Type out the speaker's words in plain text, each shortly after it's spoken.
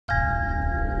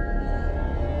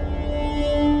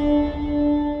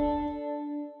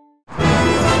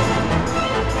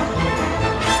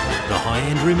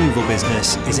removal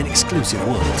business is an exclusive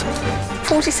world.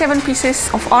 47 pieces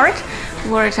of art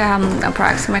worth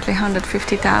approximately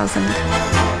 150,000.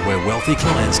 Where wealthy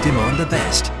clients demand the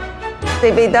best.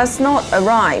 If it does not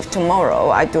arrive tomorrow,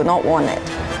 I do not want it.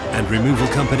 And removal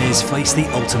companies face the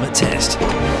ultimate test.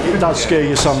 It does scare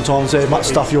you sometimes, how much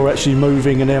stuff you're actually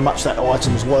moving and how much that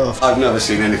item's worth. I've never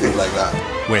seen anything like that.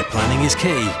 Where planning is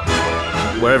key.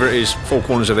 Wherever it is, four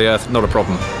corners of the earth, not a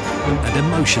problem. And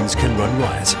emotions can run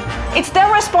riot. It's their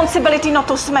responsibility not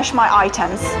to smash my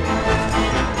items.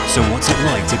 So what's it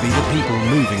like to be the people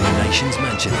moving the nation's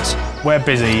mansions? We're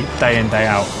busy day in, day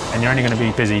out, and you're only going to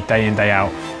be busy day in, day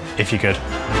out if you're good.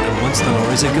 And once the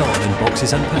lorries are gone and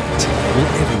boxes unpacked, will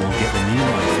everyone get the new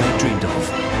life they dreamed of?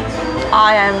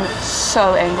 I am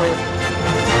so angry.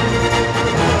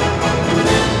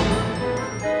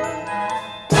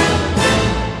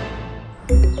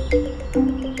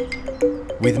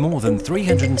 With more than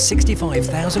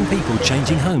 365,000 people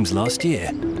changing homes last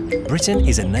year, Britain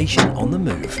is a nation on the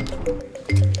move.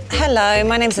 Hello,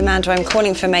 my name's Amanda. I'm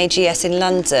calling from AGS in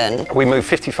London. We move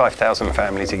 55,000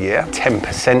 families a year.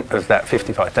 10% of that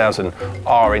 55,000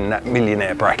 are in that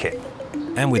millionaire bracket.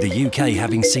 And with the UK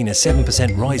having seen a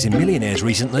 7% rise in millionaires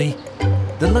recently,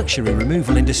 the luxury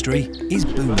removal industry is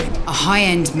booming. A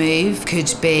high-end move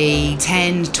could be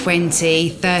 10, 20,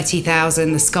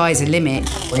 30,000, the sky's the limit.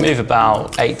 We move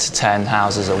about 8 to 10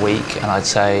 houses a week, and I'd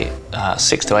say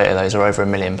 6 to 8 of those are over £1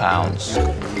 million.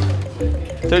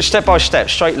 Do it step by step,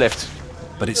 straight lift.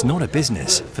 But it's not a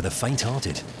business for the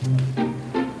faint-hearted.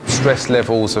 Stress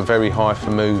levels are very high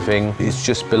for moving. It's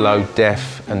just below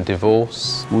death and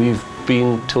divorce. We've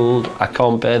been told, I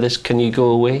can't bear this, can you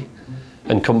go away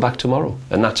and come back tomorrow?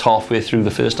 And that's halfway through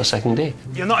the first or second day.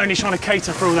 You're not only trying to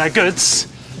cater for all their goods,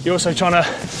 you're also trying to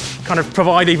kind of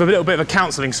provide even a little bit of a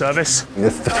counselling service.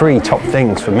 The three top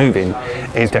things for moving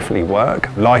is definitely work,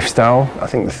 lifestyle. I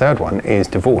think the third one is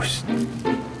divorce.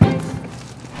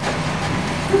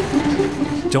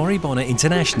 Dorry Bonner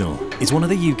International is one of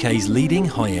the UK's leading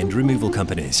high-end removal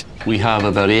companies. We have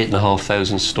about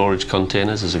 8,500 storage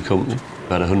containers as a company,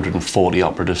 about 140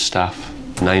 operative staff,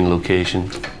 9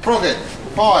 locations. Frogget,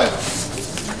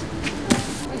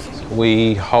 5.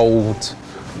 We hold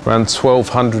around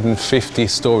 1,250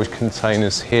 storage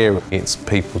containers here. It's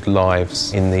people's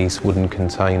lives in these wooden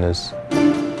containers.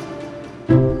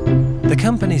 The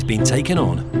company's been taken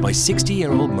on by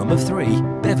 60-year-old mum of 3,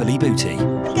 Beverly Booty.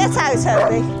 Get out,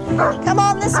 Toby. Come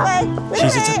on this way.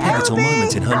 She's at a pivotal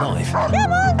moment in her life.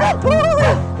 Come on, good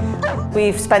boy.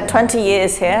 We've spent 20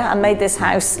 years here and made this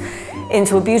house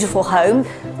into a beautiful home.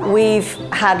 We've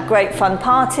had great fun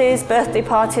parties, birthday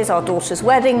parties, our daughter's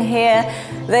wedding here.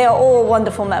 They are all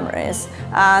wonderful memories,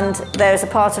 and there's a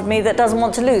part of me that doesn't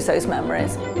want to lose those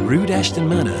memories. Rood Ashton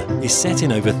Manor is set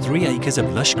in over 3 acres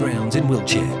of lush grounds in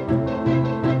Wiltshire.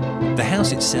 The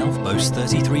house itself boasts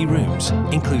 33 rooms,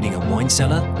 including a wine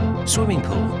cellar, swimming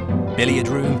pool, billiard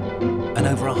room, and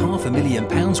over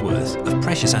 £500,000 worth of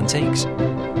precious antiques.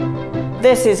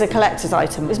 This is a collector's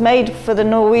item. It's made for the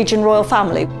Norwegian royal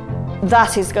family.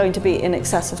 That is going to be in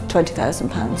excess of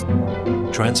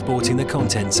 £20,000. Transporting the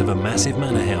contents of a massive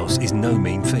manor house is no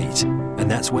mean feat, and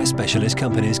that's where specialist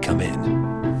companies come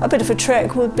in. A bit of a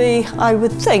trick would be, I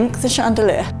would think, the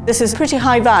chandelier. This is pretty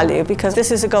high value because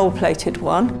this is a gold-plated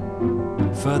one.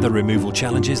 Further removal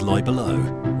challenges lie below,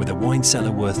 with a wine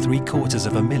cellar worth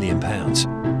 £750,000.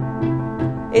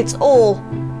 It's all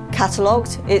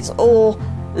catalogued, it's all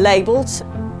labelled.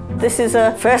 This is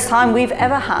the first time we've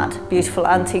ever had beautiful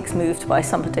antiques moved by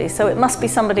somebody, so it must be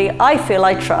somebody I feel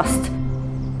I trust.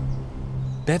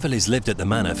 Beverly's lived at the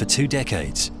manor for 2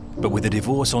 decades, but with a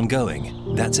divorce ongoing,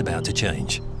 that's about to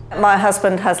change. My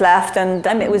husband has left, and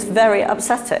it was very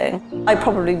upsetting. I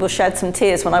probably will shed some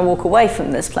tears when I walk away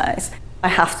from this place. I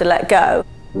have to let go.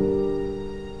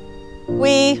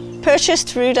 We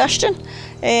purchased Rood Ashton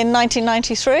in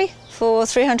 1993 for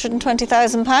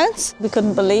 £320,000. We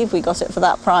couldn't believe we got it for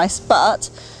that price,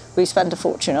 but we spent a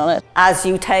fortune on it. As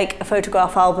you take a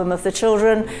photograph album of the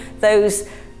children, those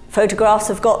photographs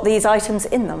have got these items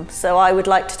in them, so I would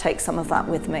like to take some of that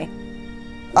with me.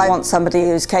 I want somebody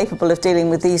who's capable of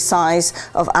dealing with these size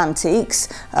of antiques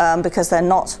because they're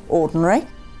not ordinary.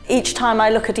 Each time I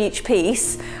look at each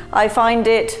piece, I find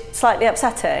it slightly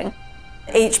upsetting.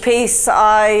 Each piece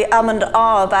I and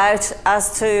ah about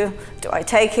as to, do I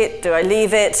take it, do I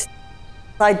leave it?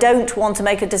 I don't want to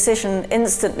make a decision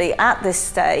instantly at this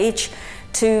stage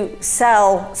to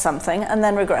sell something and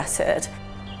then regret it.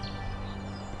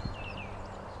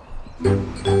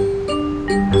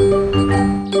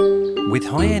 With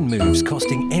high-end moves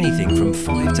costing anything from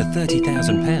 £5,000 to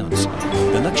 £30,000,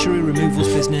 the luxury removals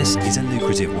business is a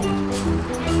lucrative one.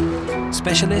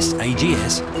 Specialist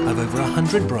AGS have over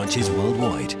 100 branches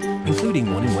worldwide,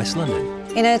 including one in West London.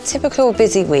 In a typical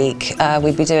busy week,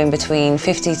 we'd be doing between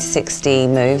 50 to 60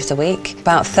 moves a week.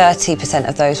 About 30%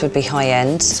 of those would be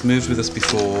high-end. She's moved with us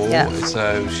before, yeah,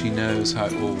 so she knows how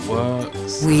it all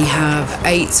works. We have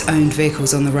 8 owned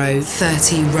vehicles on the road,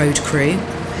 30 road crew.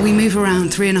 We move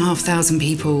around 3,500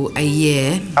 people a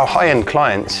year. Our high-end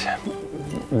clients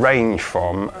range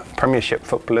from Premiership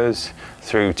footballers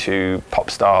through to pop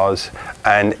stars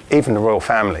and even the royal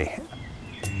family.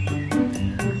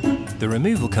 The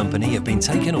removal company have been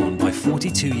taken on by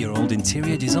 42-year-old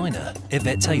interior designer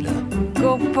Yvette Taylor.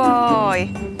 Good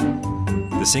boy.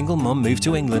 The single mom moved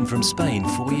to England from Spain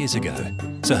 4 years ago,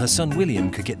 so her son William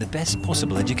could get the best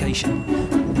possible education.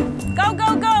 Go,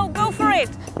 go, go, go for it.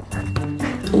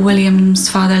 William's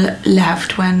father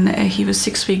left when he was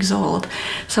 6 weeks old,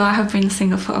 so I have been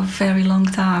single for a very long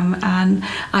time, and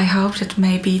I hope that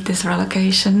maybe this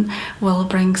relocation will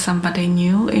bring somebody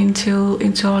new into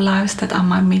our lives, that I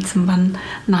might meet someone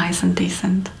nice and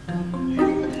decent.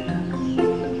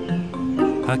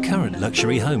 Her current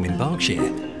luxury home in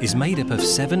Berkshire is made up of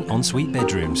 7 ensuite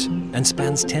bedrooms and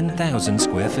spans 10,000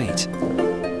 square feet.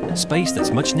 Space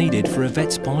that's much needed for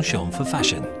Yvette's penchant for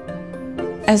fashion.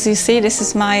 As you see, this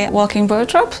is my walk-in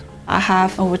wardrobe. I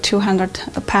have over 200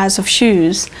 pairs of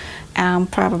shoes and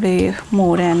probably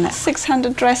more than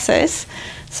 600 dresses,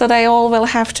 so they all will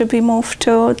have to be moved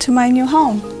to my new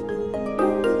home.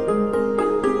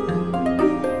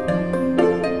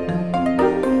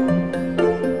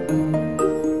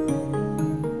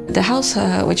 The house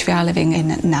which we are living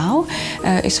in now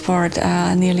is worth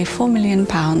nearly £4 million,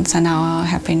 and now I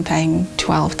have been paying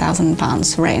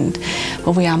 £12,000 rent.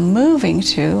 Where we are moving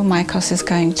to, my cost is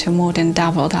going to more than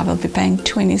double. I will be paying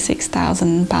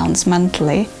 £26,000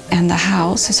 monthly, and the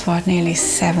house is worth nearly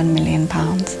 £7 million.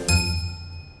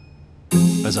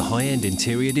 As a high-end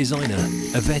interior designer,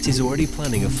 Yvette is already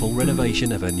planning a full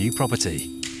renovation of her new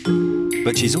property.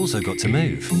 But she's also got to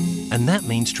move, and that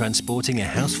means transporting a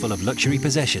house full of luxury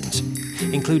possessions,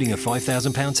 including a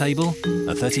 £5,000 table,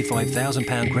 a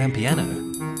 £35,000 grand piano,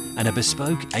 and a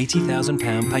bespoke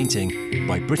 £80,000 painting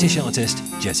by British artist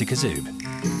Jessica Zoob.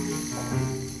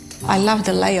 I love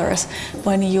the layers.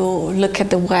 When you look at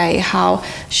the way how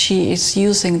she is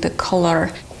using the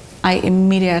color, I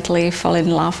immediately fell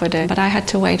in love with it, but I had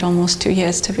to wait almost 2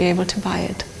 years to be able to buy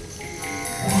it.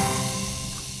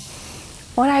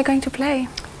 What are you going to play?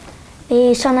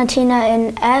 The Sonatina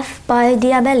in F by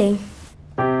Diabelli.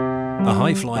 A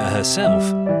high flyer herself,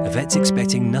 Yvette's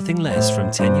expecting nothing less from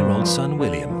 10-year-old son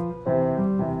William.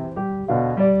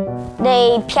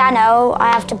 The piano,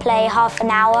 I have to play half an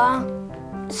hour.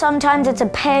 Sometimes it's a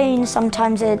pain,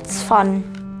 sometimes it's fun.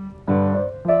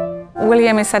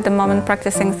 William is at the moment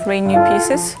practicing 3 new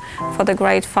pieces for the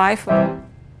grade 5.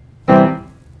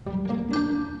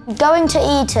 Going to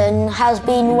Eton has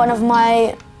been one of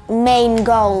my main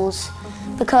goals,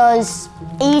 because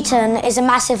Eton is a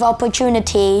massive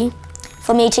opportunity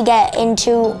for me to get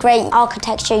into great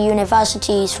architecture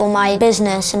universities for my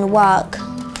business and work.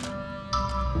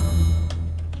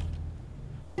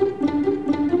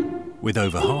 With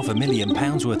over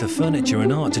 £500,000 worth of furniture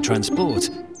and art to transport,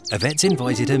 Yvette's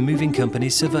invited her moving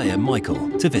company's surveyor, Michael,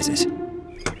 to visit.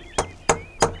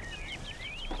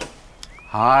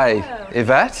 Hi,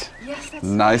 Yvette. Yes, that's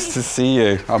nice to see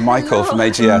you. I'm Michael from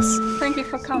AGS. Thank you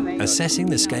for coming. Assessing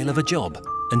the scale of a job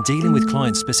and dealing with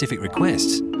client-specific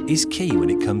requests is key when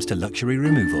it comes to luxury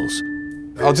removals.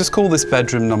 I'll just call this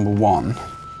bedroom number 1.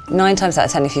 9 times out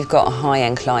of 10, if you've got a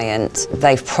high-end client,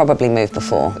 they've probably moved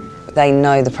before. They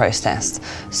know the process.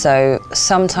 So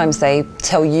sometimes they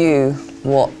tell you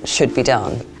what should be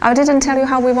done. I didn't tell you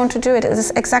how we want to do it.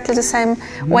 It's exactly the same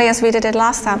way as we did it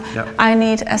last time. Yep. I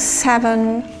need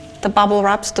the bubble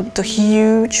wraps, the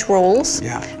huge rolls.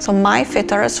 Yeah. So my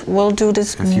fitters will do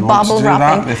this if bubble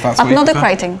wrapping, but not the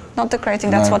crating. Not the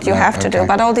crating. That's what you have to do.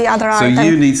 But all the other So items.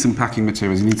 you need some packing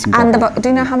materials. You need some. Do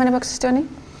you know how many boxes do you need?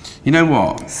 You know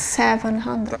what?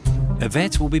 700.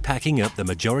 Yvette will be packing up the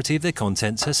majority of the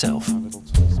contents herself.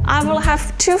 I will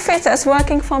have 2 fitters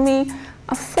working for me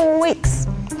 4 weeks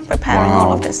preparing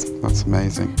all of this. That's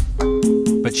amazing.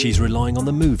 But she's relying on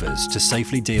the movers to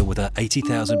safely deal with her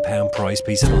 £80,000 prize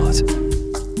piece of art.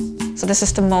 So this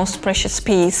is the most precious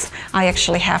piece I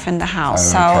actually have in the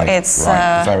house. Oh, okay. So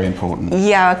it's very important.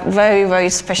 Yeah, very, very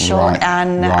special, Right.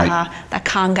 and Right. that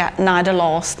can't get neither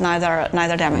lost,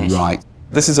 neither damaged. Right.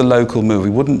 This is a local move. We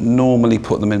wouldn't normally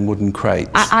put them in wooden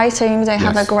crates. I think they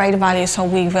have a great value, so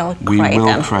we will crate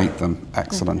them. Crate them.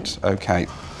 Excellent. Okay.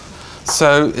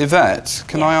 So, Yvette,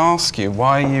 can I ask you,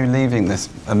 why are you leaving this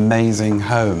amazing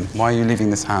home? Why are you leaving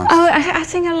this house? Oh, I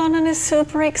think London is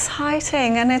super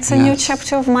exciting, and it's a new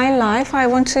chapter of my life. I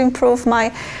want to improve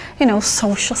my, you know,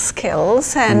 social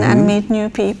skills and meet new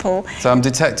people. So I'm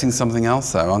detecting something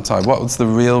else though, aren't I? What was the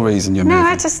real reason you're moving? No,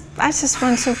 I just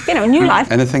want to, you know, new life.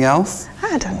 Anything else?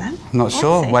 I don't know. I'm not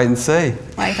sure. Wait and see.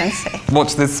 Wait and see.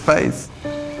 Watch this space.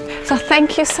 So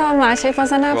thank you so much. It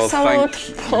was an absolute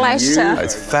pleasure.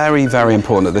 It's very, very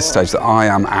important at this stage that I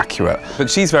am accurate. But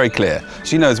she's very clear.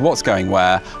 She knows what's going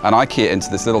where, and I key it into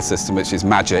this little system which is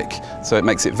magic. So it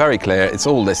makes it very clear. It's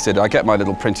all listed. I get my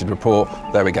little printed report.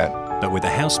 There we go. But with a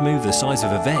house move the size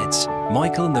of Yvette's,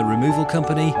 Michael and the removal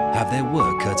company have their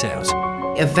work cut out.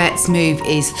 Yvette's move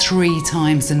is 3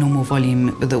 times the normal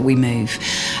volume that we move.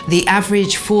 The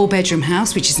average 4-bedroom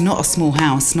house, which is not a small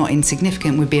house, not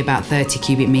insignificant, would be about 30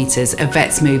 cubic metres.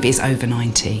 Yvette's move is over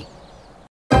 90.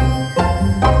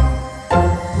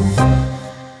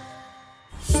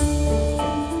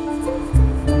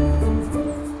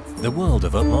 The world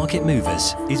of upmarket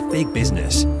movers is big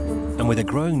business, and with a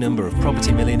growing number of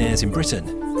property millionaires in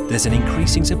Britain, there's an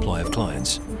increasing supply of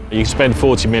clients. You spend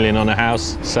 40 million on a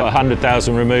house, so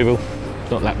 100,000 removal,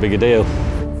 not that big a deal.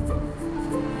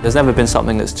 There's never been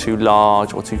something that's too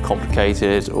large or too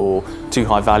complicated or too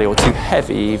high value or too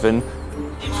heavy even.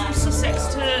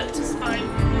 Sussex to Spain.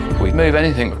 We move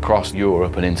anything across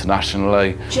Europe and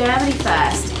internationally. Germany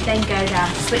first, then go down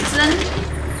to Switzerland.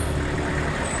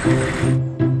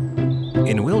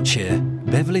 In Wiltshire,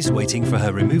 Beverly's waiting for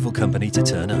her removal company to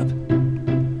turn up.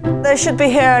 They should be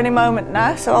here any moment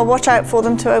now, so I'll watch out for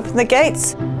them to open the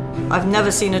gates. I've never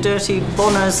seen a dirty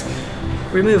Bonner's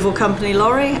removal company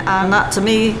lorry, and that to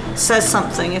me says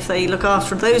something. If they look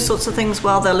after those sorts of things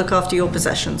well, they'll look after your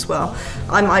possessions well.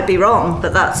 I might be wrong,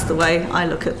 but that's the way I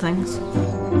look at things.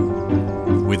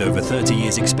 With over 30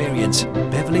 years' experience,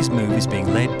 Beverly's move is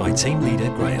being led by team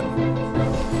leader Graham.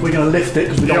 We're going to lift it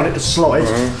because we don't want it to slide.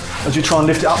 As you try and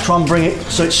lift it up, try and bring it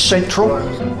so it's central.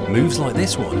 Moves like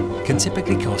this one can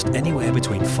typically cost anywhere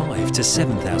between £5,000 to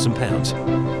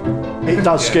 £7,000. It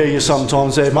does scare you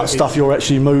sometimes, how much stuff you're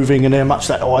actually moving and how much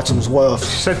that item's worth.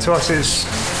 She said to us it's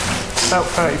about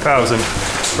 30,000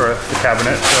 for the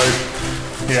cabinet, so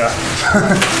yeah.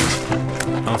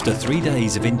 After 3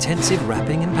 days of intensive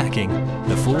wrapping and packing,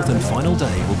 the 4th and final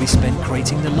day will be spent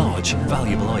crating the large,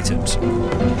 valuable items.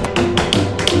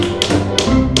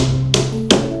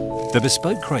 The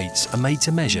bespoke crates are made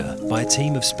to measure by a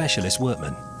team of specialist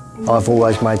workmen. I've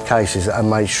always made cases and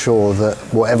made sure that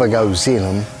whatever goes in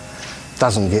them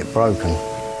doesn't get broken.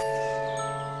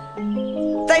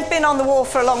 They've been on the wall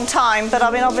for a long time, but I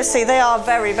mean, obviously they are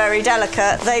very, very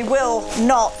delicate. They will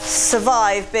not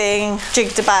survive being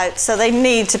jigged about, so they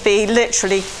need to be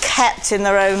literally kept in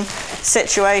their own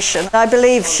situation. I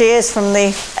believe she is from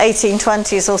the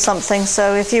 1820s or something,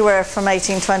 so if you were from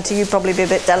 1820, you'd probably be a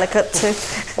bit delicate too.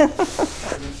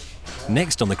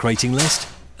 Next on the crating list,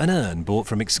 an urn bought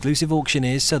from exclusive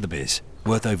auctioneers Sotheby's,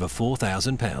 worth over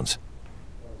 £4,000.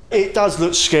 It does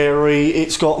look scary.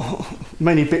 It's got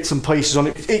many bits and pieces on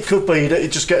it. It could be that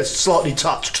it just gets slightly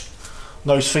touched.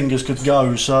 Those fingers could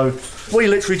go. So we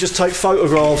literally just take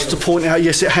photographs to point out,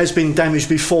 yes, it has been damaged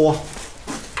before,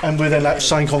 and we're then that's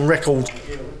something on record.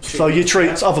 So you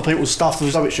treat other people's stuff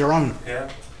as though it's your own.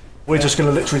 We're just going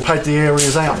to literally pad the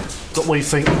areas out that we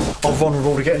think are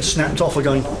vulnerable to getting snapped off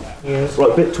again.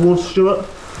 Right, a bit towards Stuart.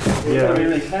 Yeah.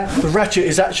 The ratchet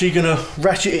is actually going to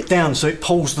ratchet it down so it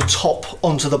pulls the top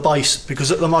onto the base, because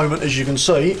at the moment, as you can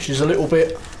see, she's a little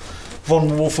bit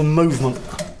vulnerable for movement.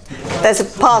 There's a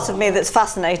part of me that's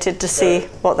fascinated to see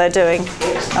what they're doing,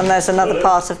 and there's another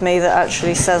part of me that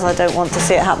actually says I don't want to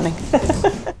see it happening.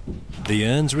 The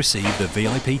urns receive the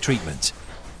VIP treatment,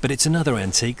 but it's another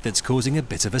antique that's causing a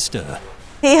bit of a stir.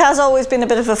 He has always been a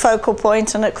bit of a focal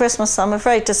point, and at Christmas I'm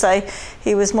afraid to say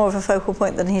he was more of a focal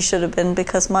point than he should have been,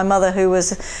 because my mother, who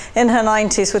was in her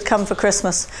 90s, would come for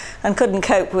Christmas and couldn't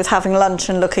cope with having lunch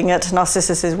and looking at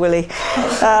Narcissus's willy.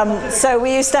 So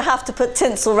we used to have to put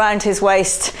tinsel round his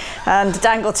waist and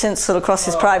dangle tinsel across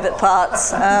his private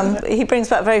parts. He brings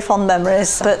back very fond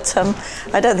memories, but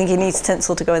I don't think he needs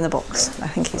tinsel to go in the box. I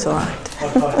think he's all right.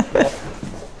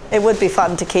 It would be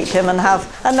fun to keep him and have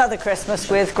another Christmas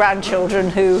with grandchildren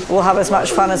who will have as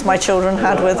much fun as my children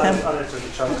had with him.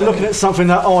 Looking at something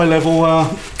that eye level,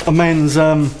 a man's,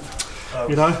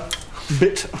 you know,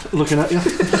 bit looking at you.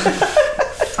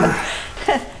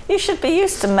 You should be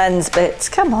used to men's bits,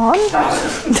 come on.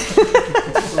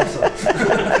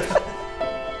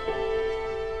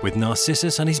 With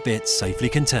Narcissus and his bits safely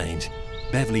contained,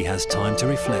 Beverly has time to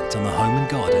reflect on the home and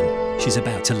garden she's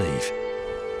about to leave.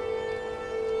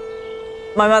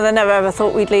 My mother never ever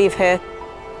thought we'd leave here.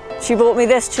 She bought me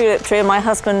this tulip tree and my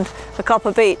husband a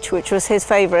copper beech, which was his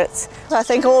favourites. I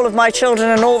think all of my children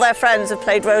and all their friends have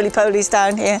played roly-polies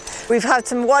down here. We've had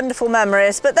some wonderful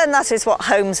memories, but then that is what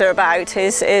homes are about,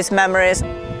 is memories.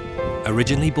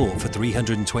 Originally bought for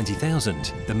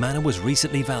 $320,000, the manor was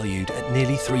recently valued at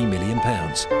nearly £3 million.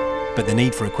 But the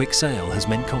need for a quick sale has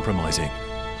meant compromising.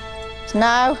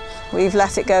 Now we've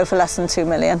let it go for less than $2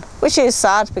 million, which is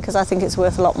sad because I think it's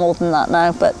worth a lot more than that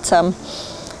now, but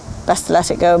best to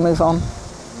let it go and move on.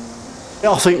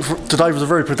 Yeah, I think today was a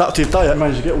very productive day. I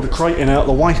managed to get all the crating out of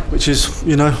the way, which is,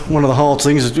 you know, one of the hard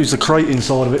things is the crating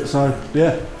side of it. So,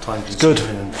 yeah, it's good.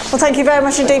 Well, thank you very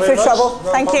much indeed for your trouble.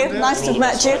 Thank you. Nice to have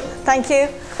met you. Thank you.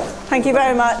 Thank you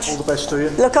very much. All the best to you.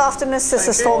 Look after Miss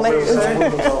Sisters for me.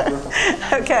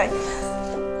 Okay.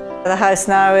 The house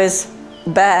now is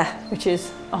bare, which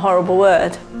is a horrible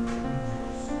word.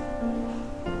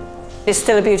 It's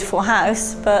still a beautiful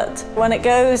house, but when it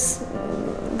goes,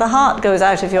 the heart goes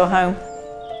out of your home.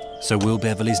 So will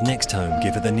Beverly's next home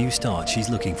give her the new start she's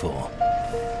looking for?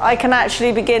 I can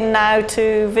actually begin now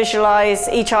to visualise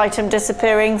each item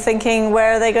disappearing, thinking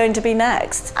where are they going to be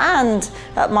next? And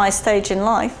at my stage in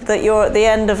life, that you're at the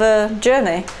end of a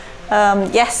journey.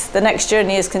 Yes, the next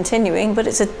journey is continuing, but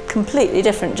it's a completely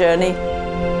different journey.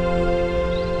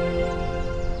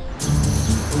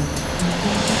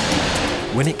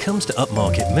 When it comes to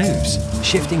upmarket moves,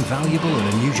 shifting valuable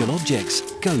and unusual objects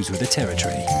goes with the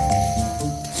territory.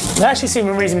 They actually seem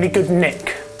in reasonably good nick,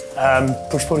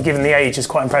 which probably given the age is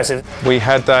quite impressive. We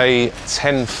had a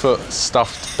 10-foot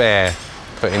stuffed bear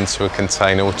put into a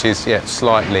container, which is, yeah,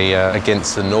 slightly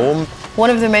against the norm. One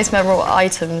of the most memorable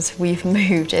items we've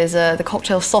moved is the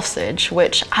cocktail sausage,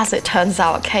 which, as it turns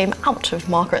out, came out of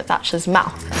Margaret Thatcher's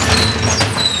mouth.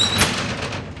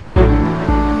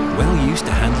 Well used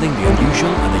to handling the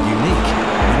unusual and the unique,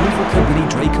 removal company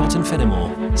Draycott and Fenimore,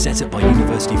 set up by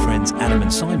university friends Adam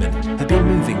and Simon, have been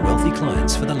moving wealthy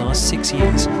clients for the last 6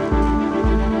 years.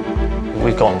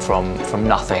 We've gone from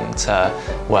nothing to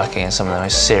working in some of the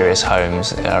most serious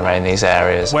homes around these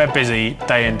areas. We're busy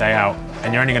day in, day out,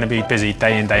 and you're only going to be busy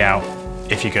day in, day out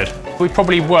if you're good. We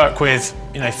probably work with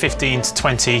 15 to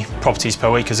 20 properties per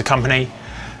week as a company.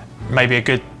 Maybe a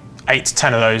good 8 to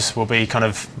 10 of those will be kind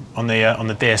of on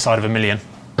the dear side of $1 million.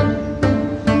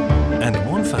 And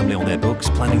one family on their books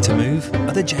planning to move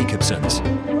are the Jacobsons.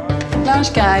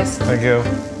 Lunch, guys. Thank you.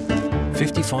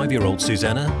 55-year-old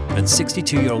Susanna and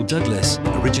 62-year-old Douglas,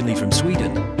 originally from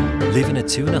Sweden, live in a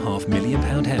 £2.5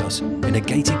 million house in a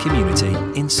gated community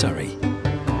in Surrey.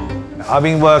 I've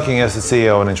been working as a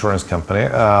CEO of an insurance company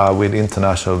with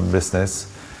international business.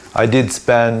 I did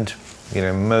spend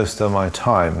most of my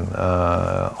time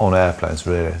on airplanes,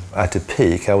 really. At the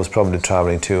peak, I was probably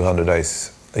traveling 200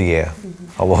 days a year.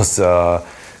 I was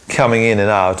coming in and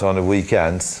out on the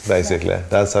weekends, basically.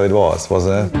 That's how it was,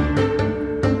 wasn't it?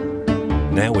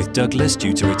 Now with Douglas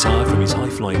due to retire from his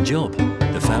high-flying job,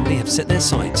 the family have set their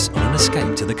sights on an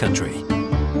escape to the country.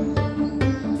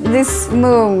 This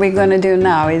move we're going to do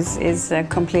now is a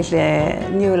completely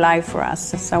new life for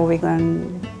us. So we're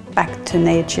going back to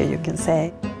nature, you can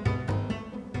say.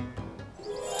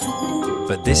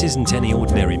 But this isn't any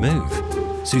ordinary move.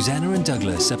 Susanna and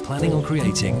Douglas are planning on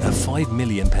creating a £5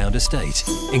 million estate,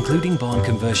 including barn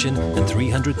conversion and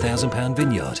 £300,000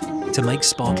 vineyard, to make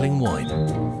sparkling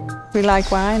wine. We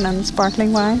like wine and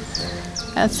sparkling wine.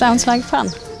 It sounds like fun.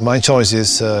 My choice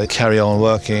is carry on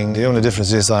working. The only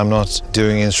difference is I'm not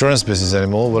doing insurance business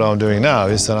anymore. What I'm doing now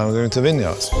is that I'm going to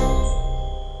vineyards.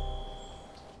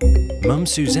 Mum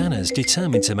Susanna's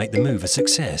determined to make the move a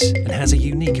success and has a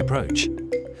unique approach.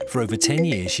 For over 10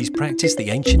 years, she's practiced the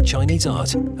ancient Chinese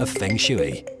art of Feng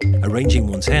Shui, arranging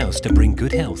one's house to bring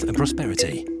good health and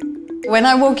prosperity. When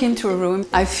I walk into a room,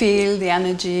 I feel the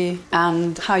energy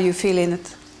and how you feel in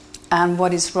it and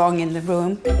what is wrong in the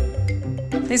room.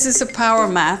 This is a power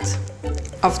mat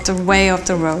of the Way of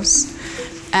the Rose.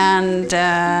 And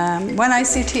when I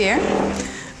sit here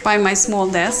by my small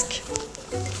desk,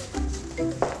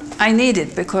 I need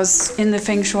it because in the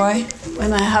Feng Shui,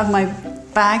 when I have my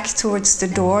back towards the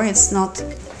door, it's not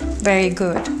very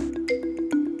good.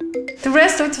 The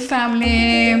rest of the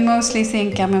family mostly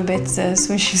think I'm a bit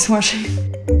swishy-swashy.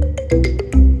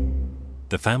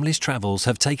 The family's travels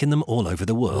have taken them all over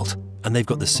the world, and they've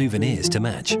got the souvenirs to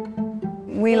match.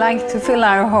 We like to fill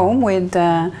our home with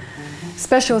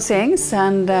special things,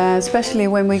 and especially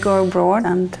when we go abroad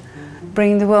and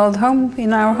bring the world home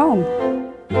in our home.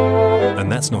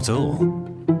 And that's not all.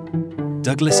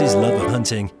 Douglas's love of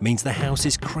hunting means the house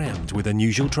is crammed with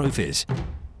unusual trophies,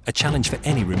 a challenge for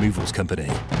any removals company.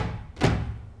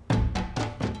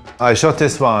 I shot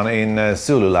this one in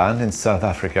Zululand in South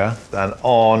Africa, and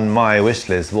on my wish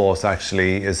list was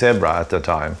actually a zebra at the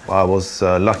time. I was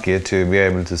lucky to be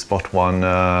able to spot one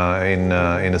in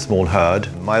a small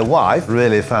herd. My wife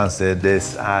really fancied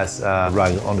this as a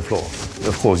rug on the floor.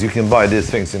 Of course, you can buy these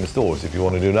things in the stores if you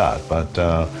want to do that, but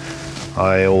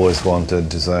I always wanted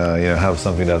to have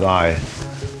something that I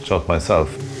shot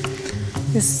myself.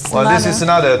 This is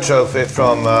another trophy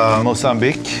from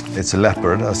Mozambique. It's a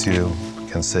leopard, as you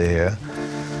can see here,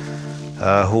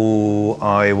 who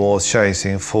I was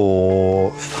chasing for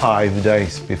 5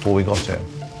 days before we got him.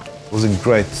 It was a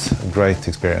great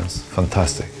experience,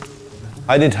 fantastic.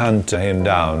 I did hunt him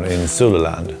down in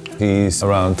Zululand. He's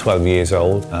around 12 years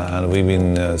old, and we've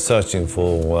been searching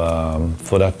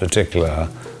for that particular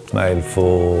male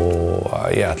for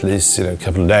at least a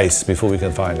couple of days before we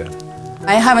can find him.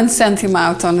 I haven't sent him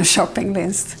out on a shopping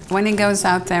list. When he goes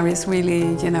out there, it's really,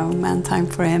 man time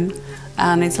for him.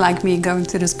 And it's like me going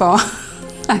to the spa.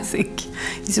 I think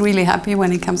he's really happy when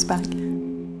he comes back.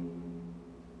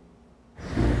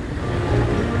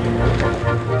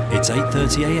 It's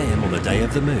 8:30 a.m. on the day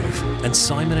of the move, and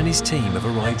Simon and his team have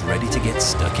arrived ready to get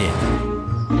stuck in.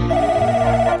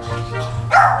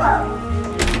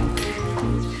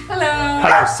 Hello.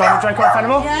 Hello, Simon Jacob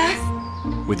Animal? Yes.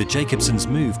 With the Jacobsons'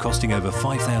 move costing over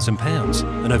 £5,000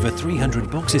 and over 300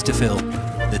 boxes to fill,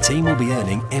 the team will be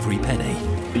earning every penny.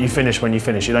 You finish when you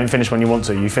finish. You don't finish when you want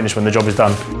to. You finish when the job is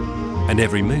done. And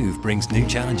every move brings new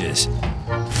challenges.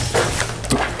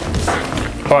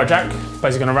 All right, Jack.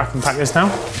 Basically going to wrap and pack this now.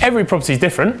 Every property is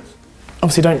different.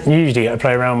 Obviously, don't usually get to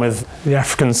play around with the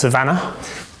African savannah.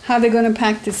 How are they going to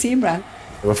pack the zebra?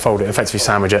 We'll fold it, effectively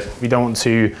sandwich it. We don't want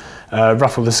to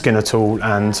ruffle the skin at all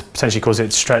and potentially cause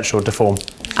it to stretch or deform.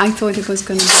 I thought it was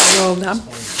going to be rolled up,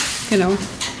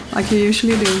 like you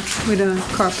usually do with a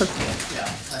carpet.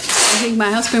 I think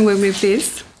my husband will with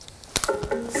this.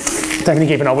 Definitely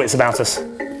keeping our wits about us.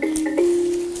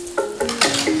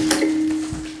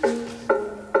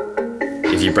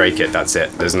 If you break it, that's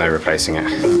it. There's no replacing it.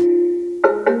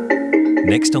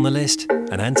 Next on the list,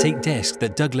 an antique desk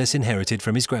that Douglas inherited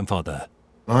from his grandfather.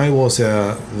 I was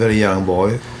a very young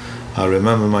boy. I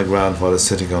remember my grandfather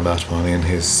sitting on that one in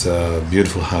his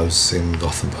beautiful house in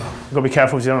Gothenburg. You've got to be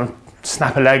careful so you don't want to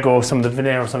snap a leg or some of the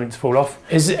veneer or something to fall off.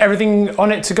 Is everything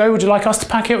on it to go? Would you like us to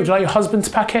pack it? Would you like your husband to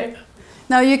pack it?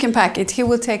 No, you can pack it. He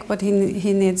will take what he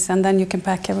needs and then you can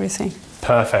pack everything.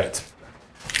 Perfect.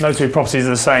 No two properties are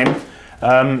the same.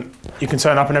 You can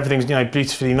turn up and everything's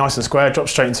beautifully nice and square, drop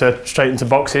straight into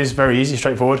boxes, very easy,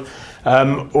 straightforward.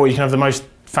 Or you can have the most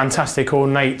fantastic,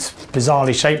 ornate,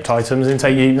 bizarrely shaped items and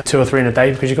take you 2 or 3 in a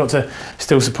day because you've got to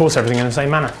still support everything in the same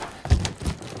manner.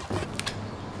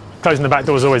 Closing the back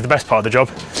door is always the best part of the job.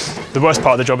 The worst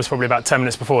part of the job is probably about 10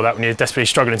 minutes before that when you're desperately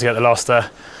struggling to get the last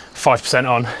 5%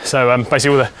 on. So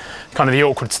basically all the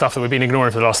awkward stuff that we've been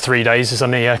ignoring for the last 3 days is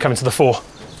suddenly coming to the fore.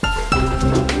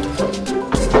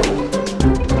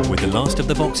 With the last of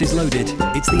the boxes loaded,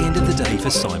 it's the end of the day for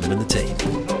Simon and the team.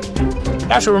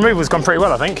 The actual removal's gone pretty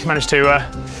well, I think. Managed to,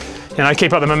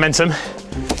 keep up the momentum.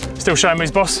 Still showing me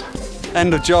his boss.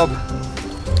 End of job.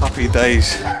 Happy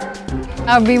days.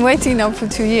 I've been waiting now for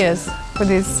 2 years for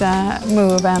this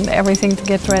move and everything to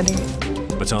get ready.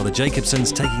 But are the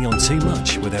Jacobsons taking on too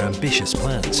much with their ambitious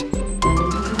plans?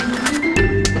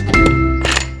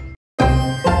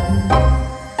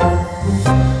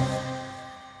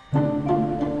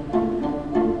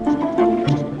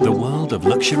 The world of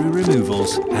luxury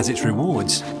removals has its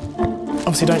rewards.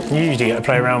 Obviously don't usually get to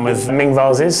play around with Ming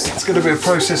vases. It's going to be a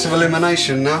process of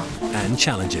elimination now. And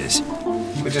challenges.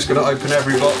 We're just going to open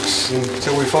every box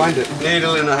until we find it.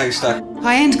 Needle in a haystack.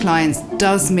 High-end clients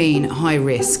does mean high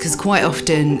risk because quite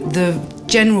often the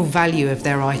general value of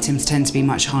their items tend to be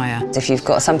much higher. If you've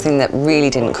got something that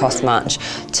really didn't cost much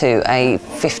to a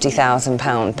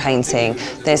 £50,000 painting,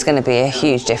 there's going to be a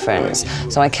huge difference.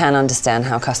 So I can understand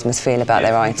how customers feel about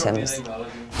their items.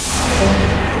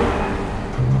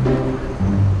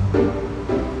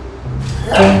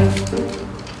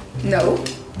 No,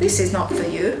 this is not for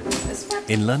you.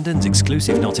 In London's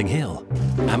exclusive Notting Hill,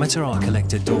 amateur art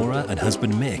collector Dora and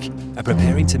husband Mick are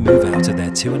preparing to move out of their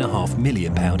 £2.5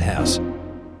 million house.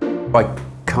 I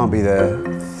can't be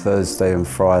there Thursday and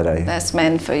Friday. That's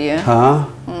meant for you. Huh?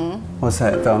 What's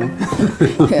that, darling?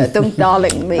 Yeah, don't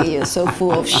darling me, you're so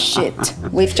full of shit.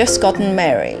 We've just gotten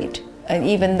married, and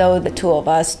even though the two of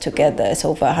us together is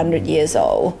over 100 years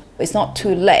old, it's not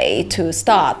too late to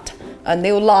start a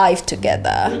new life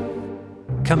together.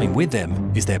 Coming with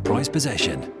them is their prized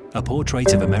possession, a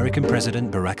portrait of American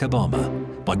President Barack Obama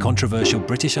by controversial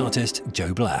British artist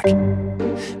Joe Black.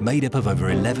 Made up of over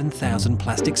 11,000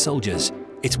 plastic soldiers,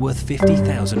 it's worth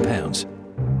 £50,000.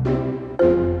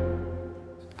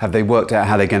 Have they worked out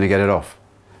how they're going to get it off?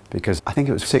 Because I think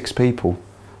it was 6 people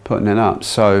putting it up,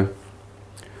 so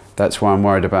that's what I'm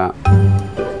worried about.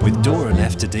 With Dora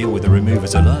left to deal with the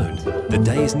removers alone, the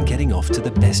day isn't getting off to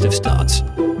the best of starts.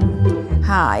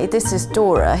 Hi, this is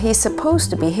Dora. He's supposed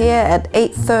to be here at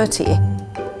 8:30.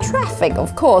 Traffic,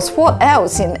 of course. What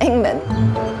else in England?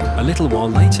 A little while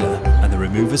later, and the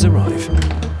removers arrive.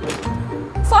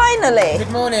 Finally!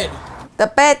 Good morning. The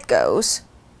bed goes,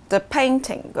 the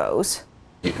painting goes.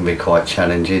 It can be quite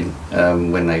challenging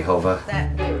when they hover.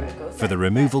 For the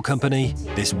removal company,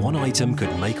 this one item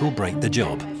could make or break the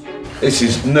job. This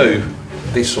is new,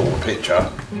 this sort of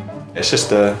picture. It's just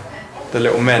the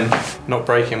little men not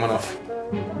breaking one off,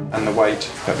 and the weight,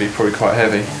 that'd be probably quite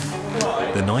heavy.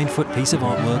 The 9-foot piece of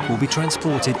artwork will be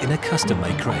transported in a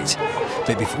custom-made crate.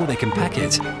 But before they can pack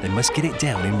it, they must get it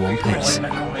down in one piece.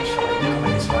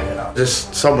 There's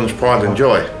someone's pride and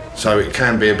joy, so it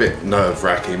can be a bit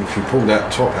nerve-wracking. If you pull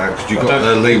that top out, because you've got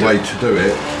the leeway to do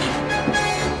it.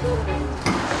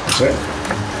 That's it.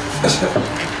 That's it.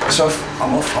 It's off.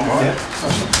 I'm off. I'm right. Yeah.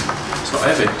 It's not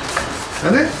heavy.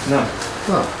 Is it? No.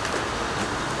 No.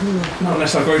 Not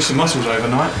unless I grow some muscles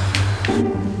overnight.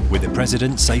 With the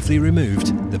president safely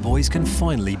removed, the boys can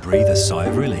finally breathe a sigh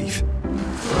of relief.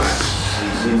 Right,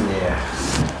 he's in there.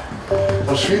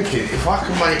 I was thinking, if I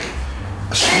can make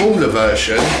a smaller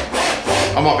version,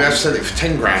 I might be able to sell it for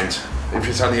 10 grand, if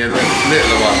it's only a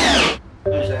little one.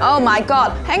 Oh my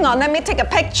God, hang on, let me take a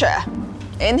picture.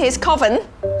 In his coffin,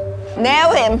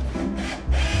 nail him.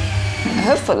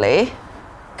 Hopefully,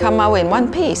 come out in one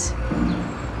piece.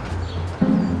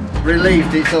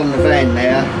 Relieved it's on the van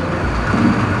now.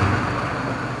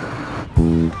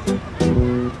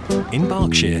 In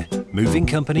Berkshire, moving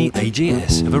company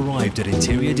AGS have arrived at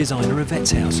interior designer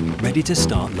Yvette's house, ready to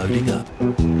start loading up.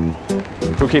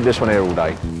 We'll keep this one here all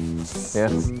day. Yeah.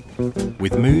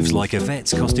 With moves like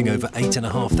Yvette's costing over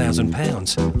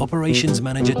 £8,500, operations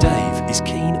manager Dave is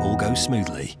keen all goes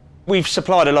smoothly. We've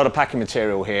supplied a lot of packing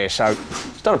material here, so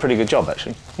it's done a pretty good job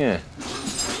actually. Yeah.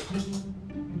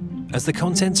 As the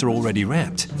contents are already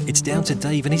wrapped, it's down to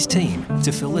Dave and his team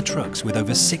to fill the trucks with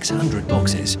over 600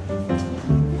 boxes.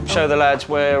 Show the lads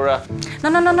where... No.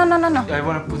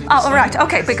 Oh, all right,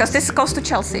 okay, because this goes to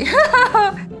Chelsea.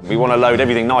 We want to load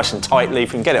everything nice and tightly.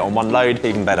 If we can get it on one load,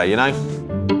 even better, you know?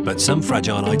 But some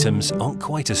fragile items aren't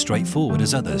quite as straightforward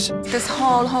as others. This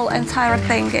whole entire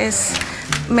thing is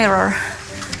mirror.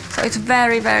 So it's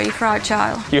very, very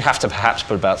fragile. You have to perhaps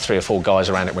put about 3 or 4 guys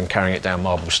around it when carrying it down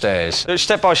marble stairs.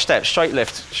 Step by step, straight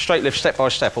lift, step by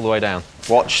step all the way down.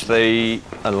 Watch the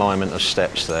alignment of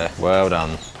steps there. Well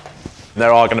done.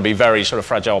 There are going to be very sort of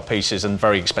fragile pieces and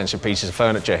very expensive pieces of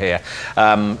furniture here.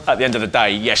 At the end of the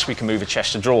day, yes, we can move a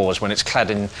chest of drawers when it's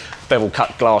clad in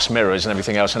bevel-cut glass mirrors and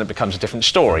everything else, and it becomes a different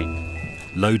story.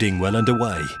 Loading well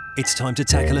underway, it's time to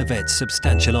tackle Yvette's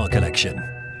substantial art collection.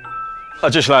 I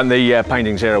just learned the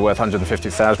paintings here are worth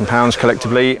 £150,000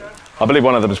 collectively. I believe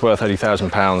one of them is worth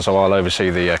 £80,000, so I'll oversee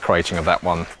the crating of that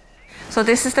one. So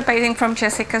this is the painting from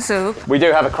Jessica Zoo. We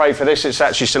do have a crate for this. It's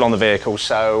actually still on the vehicle,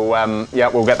 so yeah,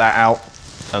 we'll get that out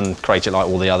and crate it like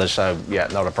all the others. So yeah,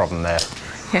 not a problem there.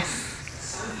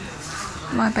 Yes,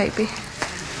 my baby.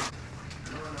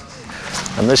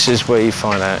 And this is where you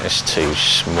find out it's too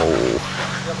small.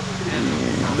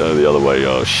 No, the other way.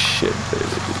 Oh shit.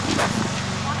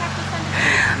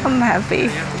 I'm happy.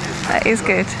 That is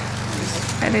good.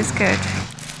 That is good.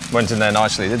 Went in there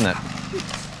nicely, didn't it?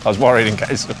 I was worried in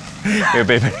case it would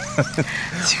be.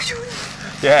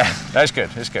 Yeah, that's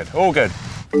good. It's good. All good.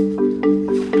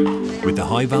 With the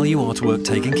high-value artwork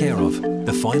taken care of,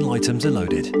 the final items are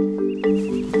loaded.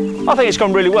 I think it's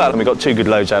gone really well. And we got 2 good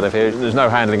loads out of here. There's no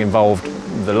handling involved.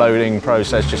 The loading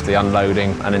process, just the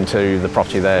unloading and into the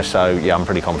property there. So yeah, I'm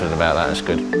pretty confident about that. It's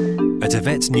good. At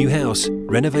Yvette's new house,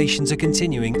 renovations are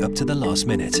continuing up to the last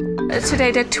minute.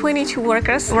 Today there are 22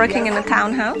 workers working in the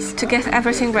townhouse to get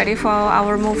everything ready for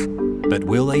our move. But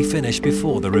will they finish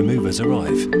before the removers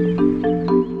arrive?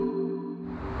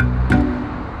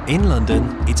 In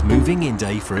London, it's moving in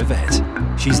day for Yvette.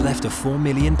 She's left a £4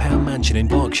 million mansion in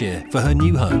Berkshire for her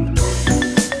new home.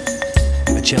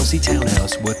 A Chelsea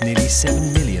townhouse worth nearly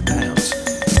 £7 million.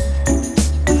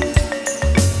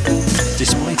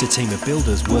 Despite a team of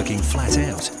builders working flat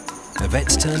out,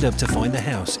 Yvette's turned up to find the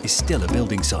house is still a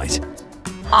building site.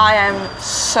 I am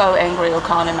so angry, you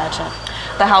can't imagine.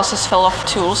 The house is full of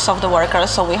tools of the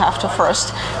workers, so we have to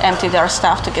first empty their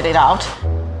stuff to get it out.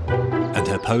 and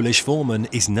her Polish foreman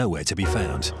is nowhere to be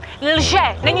found.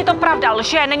 Lže, není to pravda,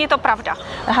 lže, není to pravda.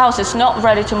 The house is not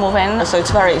ready to move in, so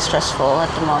it's very stressful at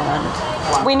the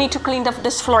moment. We need to clean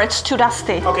this floor, it's too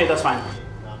dusty. Okay, that's fine.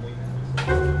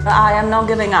 I am not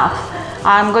giving up.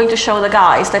 I'm going to show the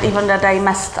guys that even that they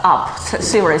messed up,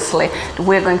 seriously,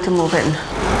 we're going to move in.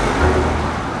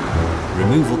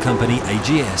 Removal company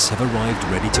AGS have arrived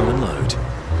ready to unload,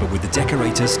 but with the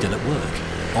decorators still at work,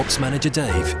 Ops manager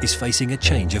Dave is facing a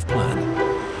change of plan.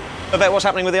 Yvette, what's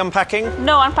happening with the unpacking?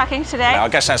 No unpacking today. I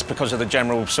guess that's because of the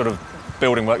general sort of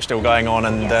building work still going on,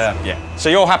 and yeah. So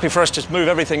you're happy for us to move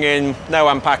everything in, no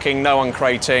unpacking, no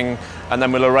uncrating, and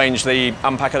then we'll arrange the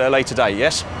unpack at a later date,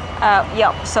 yes?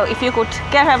 Yeah, so if you could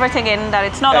get everything in, that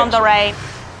it's not on the rain.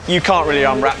 You can't really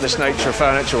unwrap this nature of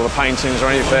furniture or the paintings or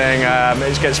anything.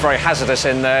 It gets very hazardous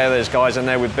in there. There's guys in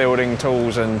there with building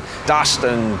tools and dust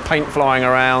and paint flying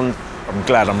around. I'm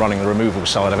glad I'm running the removal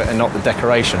side of it and not the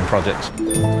decoration projects.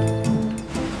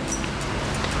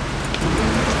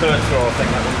 Third floor, I think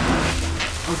that one.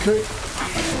 Okay.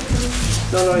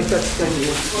 No, that's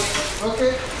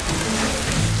okay.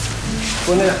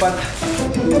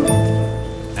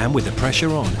 And with the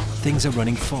pressure on, things are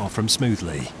running far from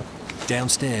smoothly.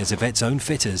 Downstairs, Yvette's own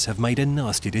fitters have made a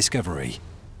nasty discovery.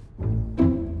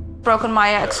 Broken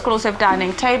my exclusive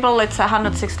dining table. It's a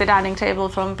 160 dining table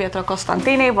from Pietro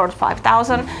Costantini, worth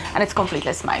 5,000, and it's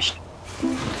completely smashed.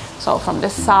 So from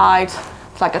this side,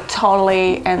 it's like a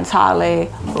totally, entirely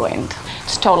ruined.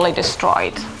 It's totally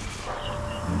destroyed.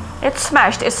 It's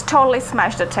smashed, it's totally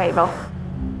smashed, the table.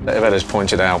 Yvette has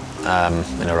pointed out,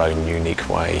 in her own unique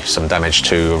way, some damage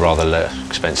to a rather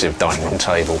expensive dining room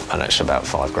table, and it's about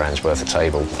 5 grand's worth of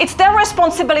table. It's their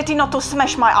responsibility not to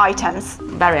smash my items.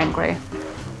 Very angry.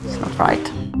 It's not right.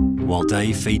 While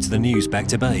Dave feeds the news back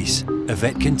to base,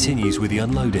 Yvette continues with the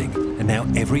unloading, and now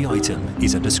every item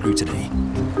is under scrutiny.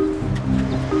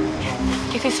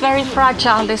 It is very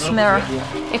fragile, this mirror.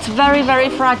 It's very, very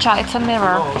fragile. It's a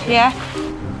mirror, yeah?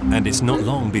 And it's not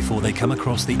long before they come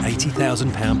across the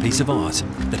 £80,000 piece of art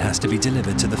that has to be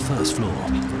delivered to the first floor.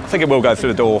 I think it will go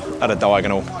through the door at a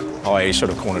diagonal, i.e.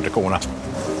 sort of corner to corner.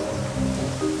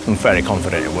 I'm fairly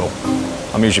confident it will.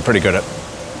 I'm usually pretty good at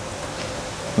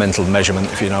mental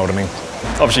measurement, if you know what I mean.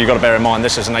 Obviously, you've got to bear in mind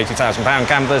this is an £80,000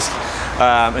 canvas,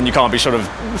 and you can't be sort of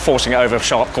forcing it over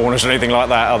sharp corners or anything like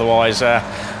that, otherwise,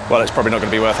 well, it's probably not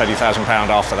going to be worth £80,000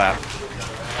 after that.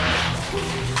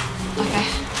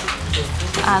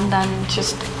 And then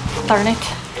just turn it.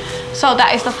 So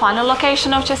that is the final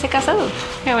location of Jessica's Ooh.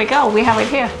 Here we go, we have it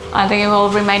here. I think it will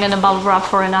remain in a bubble wrap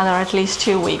for another at least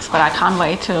 2 weeks, but I can't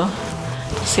wait to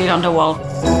see it on the wall.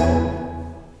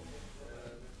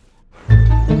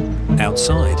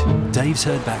 Outside, Dave's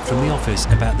heard back from the office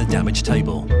about the damaged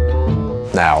table.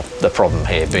 Now, the problem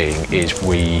here being is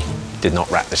we did not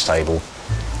wrap this table.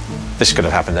 This could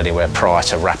have happened anywhere prior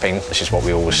to wrapping. This is what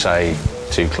we always say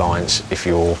to clients: if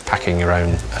you're packing your own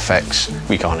effects,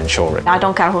 we can't insure it. I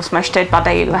don't care who smashed it, but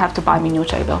they have to buy me a new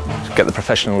table. Get the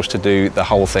professionals to do the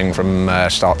whole thing from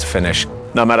start to finish.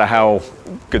 No matter how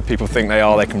good people think they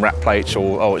are, they can wrap plates,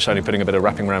 or oh, it's only putting a bit of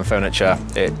wrapping around furniture.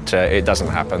 It doesn't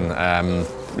happen.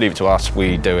 Leave it to us.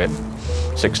 We do it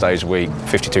 6 days a week,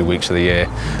 52 weeks of the year.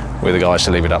 We're the guys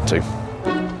to leave it up to.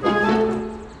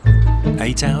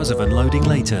 8 hours of unloading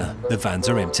later, the vans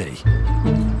are empty.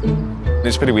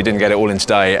 It's a pity we didn't get it all in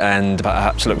today, and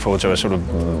perhaps look forward to a sort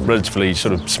of relatively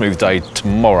sort of smooth day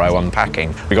tomorrow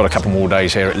unpacking. We've got a couple more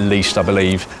days here at least, I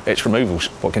believe. It's removals.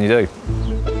 What can you do?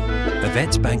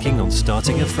 Yvette's banking on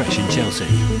starting afresh in Chelsea,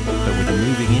 but with a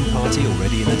moving-in party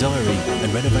already in the diary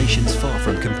and renovations far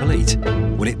from complete,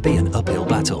 will it be an uphill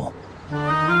battle?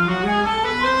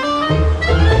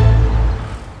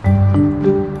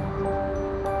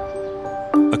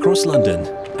 Across London,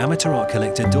 amateur art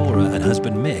collector Dora and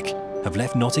husband Mick have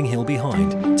left Notting Hill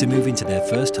behind to move into their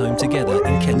first home together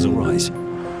in Kensal Rise.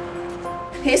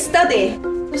 His study.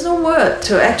 There's no word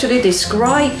to actually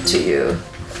describe to you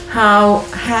how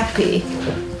happy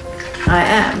I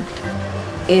am.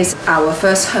 It's our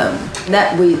first home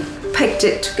that we picked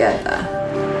it together.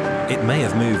 It may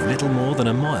have moved little more than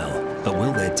a mile, but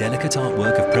will their delicate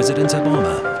artwork of President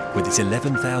Obama, with its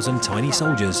 11,000 tiny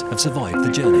soldiers, have survived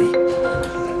the journey?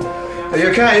 Are you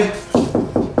okay?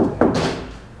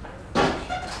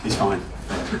 He's fine.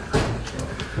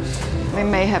 We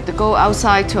may have to go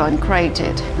outside to uncrate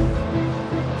it.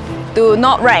 Do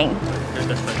not rain.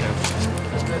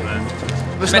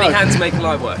 Many hands make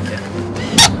light work, yeah.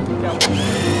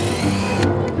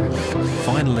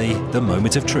 Finally, the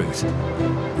moment of truth.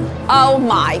 Oh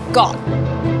my God.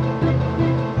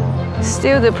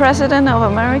 Still the President of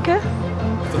America?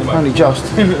 Only just.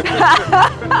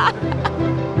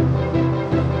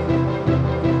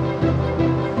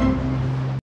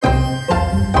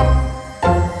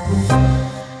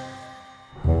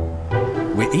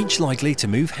 likely to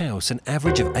move house an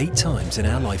average of 8 times in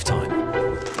our lifetime.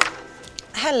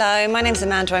 Hello, my name's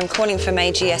Amanda. I'm calling from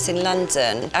AGS in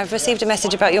London. I've received a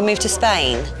message about your move to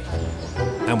Spain.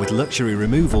 And with luxury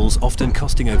removals often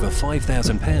costing over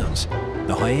 £5,000,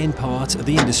 the high-end part of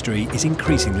the industry is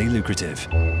increasingly lucrative.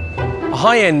 A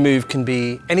high-end move can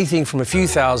be anything from a few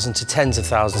thousand to tens of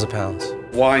thousands of pounds.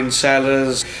 Wine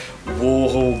cellars,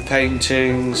 Warhol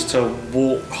paintings to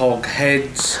warthog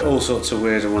heads, all sorts of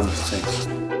weird and wonderful things.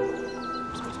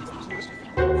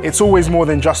 It's always more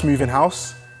than just moving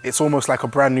house. It's almost like a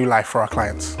brand new life for our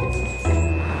clients.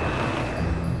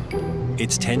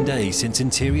 It's 10 days since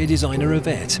interior designer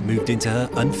Yvette moved into her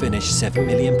unfinished £7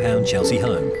 million Chelsea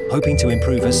home, hoping to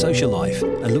improve her social life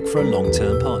and look for a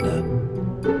long-term partner.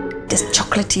 This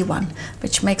chocolatey one,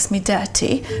 which makes me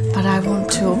dirty, but I want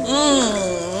to...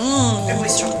 And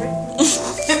with strawberry.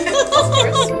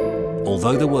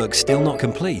 Although the work's still not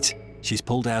complete, she's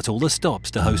pulled out all the stops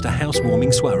to host a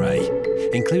housewarming soiree,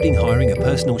 including hiring a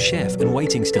personal chef and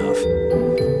waiting staff.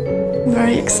 I'm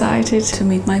very excited to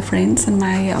meet my friends and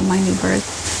my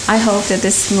neighbors. I hope that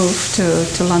this move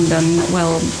to London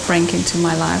will bring into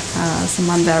my life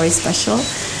someone very special,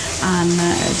 and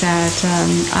that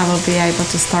I will be able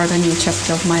to start a new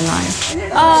chapter of my life.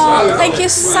 Oh, thank you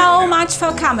so much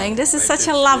for coming. This is such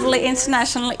a lovely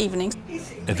international evening.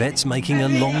 Yvette's making a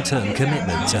long-term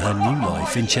commitment to her new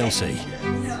life in Chelsea.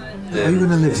 Are you going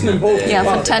to live here? Yeah,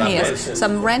 for 10 years. So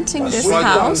I'm renting this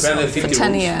house for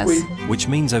 10 years. Which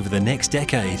means over the next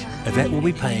decade, Yvette will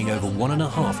be paying over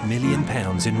 £1.5 million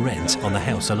in rent on the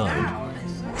house alone.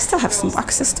 I still have some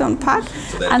boxes to unpack,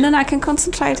 and then I can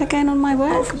concentrate again on my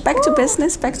work. Back to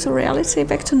business, back to reality,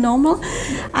 back to normal,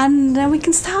 and then we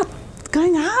can start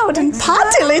going out and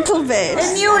party a little bit.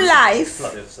 A new life.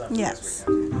 Yes.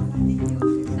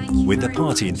 With the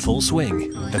party in full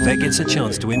swing, Yvette gets a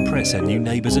chance to impress her new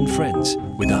neighbours and friends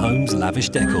with the home's lavish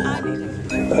decor.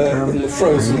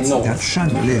 That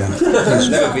chandelier is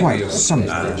quite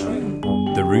something.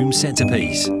 The room's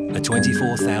centrepiece, a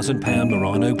 £24,000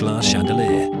 Murano glass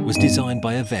chandelier, was designed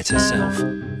by Yvette herself,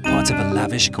 part of a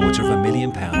lavish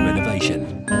 £250,000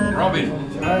 renovation. Robin,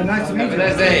 nice to meet you. Have a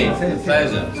nice day.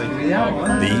 Pleasure.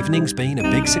 The evening's been a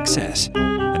big success,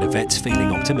 and Yvette's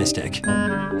feeling optimistic.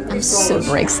 I'm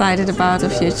super excited about the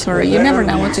future. You never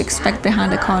know what to expect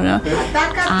behind the corner,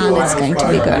 and it's going to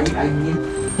be good.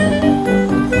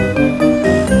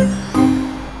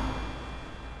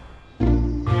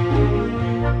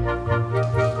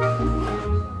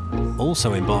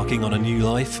 Also embarking on a new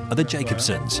life are the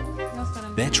Jacobsons.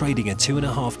 They're trading a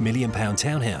 £2.5 million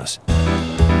townhouse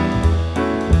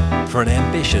for an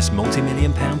ambitious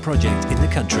multi-million-pound project in the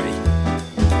country.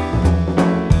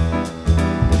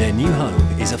 Their new home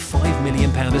is a £5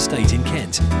 million estate in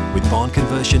Kent, with barn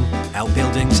conversion,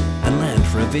 outbuildings and land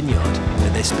for a vineyard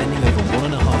that they're spending over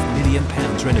 £1.5 million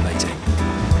renovating.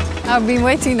 I've been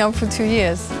waiting now for 2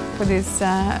 years for this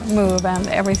move and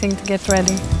everything to get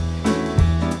ready.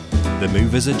 The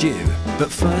movers are due, but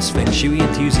first Feng Shui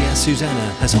enthusiast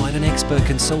Susanna has hired an expert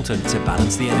consultant to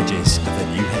balance the energies of the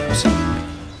new house.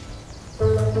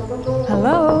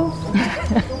 Hello.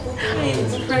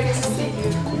 It's great to see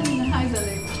you. Hi,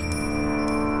 darling.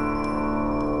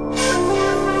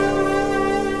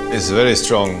 It's a very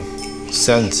strong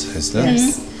scent, isn't it?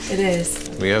 Yes, it is.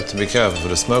 We have to be careful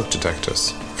with the smoke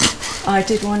detectors. I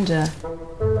did wonder.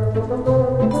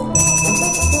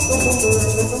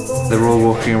 They were all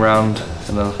walking around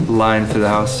in a line through the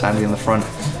house, Sandy in the front,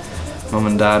 Mum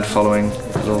and Dad following.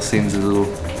 It all seems a little,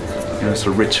 sort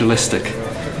of ritualistic,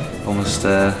 almost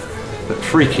a bit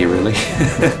freaky, really.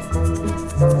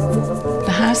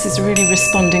 The house is really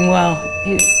responding well.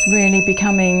 It's really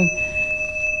becoming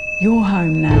your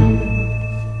home now.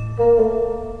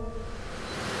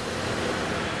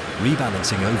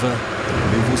 Rebalancing over, the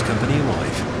removals company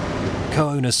arrive.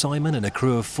 Co-owner Simon and a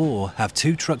crew of 4 have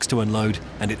 2 trucks to unload,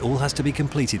 and it all has to be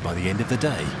completed by the end of the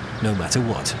day, no matter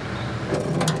what.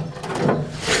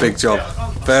 Big job,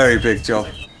 very big job.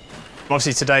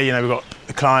 Obviously today, we've got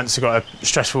clients who've got a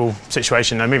stressful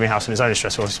situation. Moving house on its own is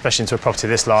stressful, especially into a property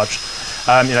this large.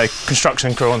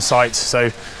 Construction crew on site,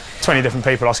 so 20 different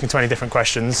people asking 20 different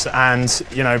questions, and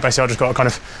basically I've just got to kind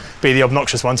of be the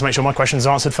obnoxious one to make sure my questions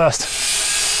are answered first.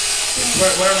 Where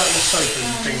are the sofas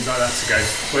and things like that to go?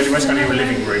 Where's kind of your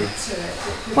living room?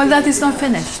 Well, that is not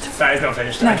finished. That is not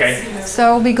finished, No. okay.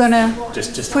 So we're gonna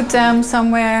Just put them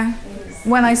somewhere.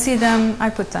 When I see them, I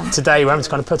put them. Today we're having to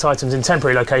kind of put items in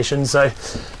temporary locations, so I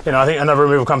think another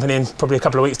removal company in probably a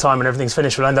couple of weeks' time when everything's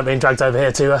finished will end up being dragged over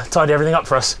here to tidy everything up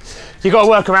for us. You've got to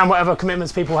work around whatever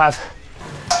commitments people have.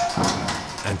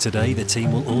 And today the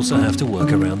team will also have to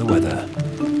work around the weather.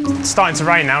 It's starting to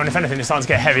rain now, and if anything, it's starting to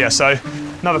get heavier, so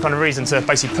another kind of reason to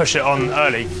basically push it on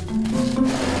early.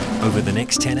 Over the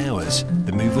next 10 hours,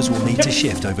 the movers will need to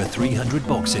shift over 300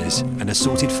 boxes and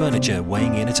assorted furniture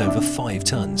weighing in at over 5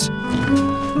 tonnes.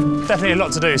 Definitely a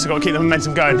lot to do, so got to keep the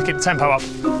momentum going, keep the tempo up.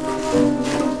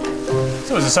 There's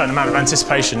always a certain amount of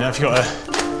anticipation. You know, if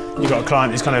you've got a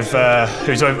client who's kind of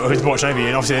who's watching over you,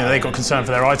 and obviously they've got concern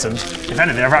for their items. If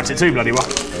anything, they've wrapped it too bloody well.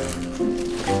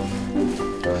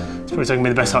 It's probably taken me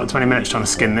the best part of 20 minutes trying to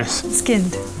skin this.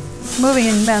 Skinned. Moving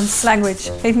in men's language,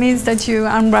 it means that you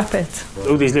unwrap it.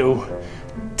 All these little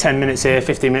 10 minutes here,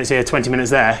 15 minutes here, 20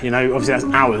 minutes there, you know, obviously that's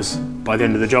hours by the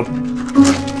end of the job.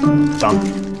 Done.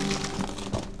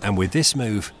 And with this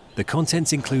move, the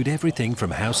contents include everything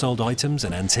from household items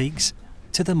and antiques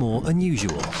to the more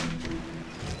unusual.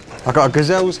 I've got a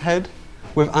gazelle's head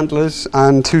with antlers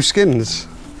and 2 skins.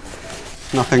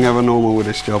 Nothing ever normal with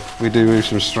this job. We do move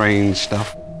some strange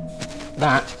stuff.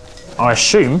 That, I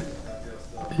assume,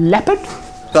 leopard?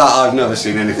 That, I've never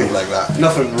seen anything like that.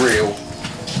 Nothing real.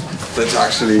 That's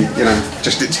actually, you know,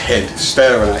 just its head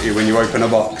staring at you when you open a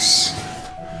box.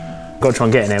 Got to try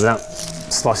and get in here without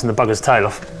slicing the bugger's tail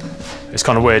off. It's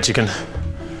kind of weird, you can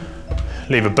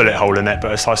leave a bullet hole in it,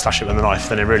 but if I slash it with a knife,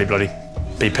 then it really bloody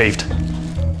be peeved.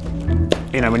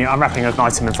 You know, when you're unwrapping an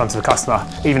item in front of a customer,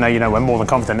 even though, you know, we're more than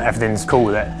confident everything's cool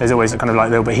with it, there's always kind of like a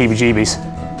little bit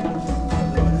heebie-jeebies.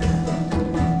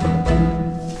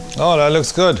 Oh, that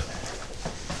looks good.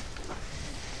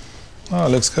 Oh, it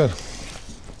looks good.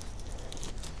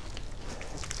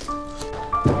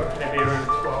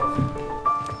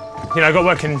 You know, I've got to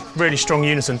work in really strong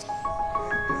unison.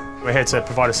 We're here to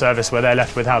provide a service where they're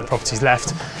left with how the property's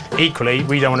left. Equally,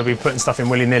 we don't want to be putting stuff in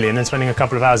willy-nilly and then spending a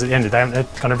couple of hours at the end of the day having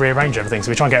to kind of rearrange everything. So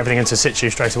we try and get everything into situ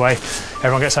straight away.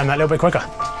 Everyone gets home that little bit quicker.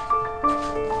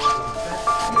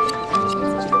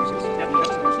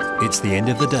 It's the end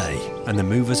of the day and the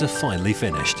movers are finally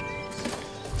finished.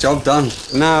 Job done.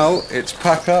 Now it's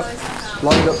pack up,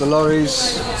 load up the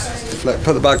lorries,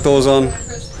 put the back doors on,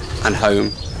 and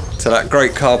home to that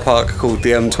great car park called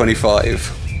the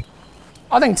M25.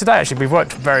 I think today, actually, we've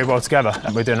worked very well together.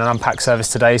 We're doing an unpack service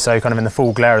today, so kind of in the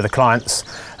full glare of the clients.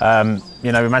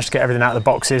 You know, we managed to get everything out of the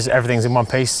boxes, everything's in one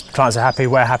piece. Clients are happy,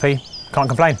 we're happy, can't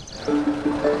complain.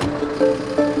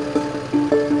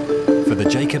 For the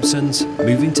Jacobsons,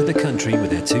 moving to the country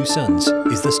with their 2 sons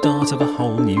is the start of a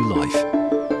whole new life.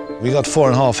 We got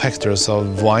 4.5 hectares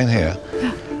of wine here,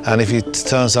 and if it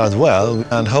turns out well,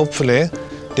 and hopefully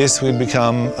this will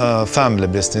become a family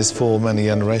business for many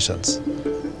generations.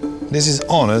 This is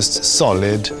honest,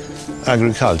 solid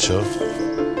agriculture.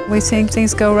 We think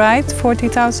things go right,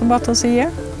 40,000 bottles a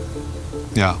year.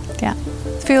 Yeah. Yeah.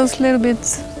 It feels a little bit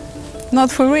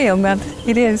not for real, but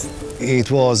it is.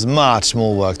 It was much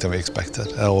more work than we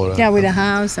expected. Yeah, with the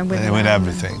house and with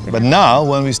everything. But now,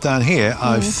 when we stand here,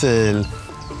 I feel,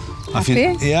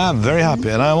 yeah, I'm very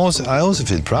happy, and I also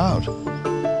feel proud.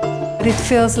 But it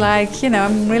feels like, you know,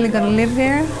 I'm really going to live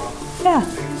here. Yeah.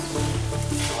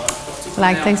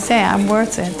 Like they say, I'm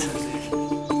worth it.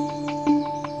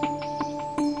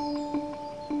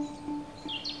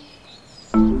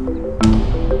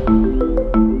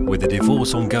 With the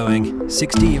divorce ongoing,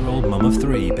 60-year-old mum of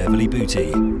 3, Beverly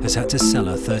Booty, has had to sell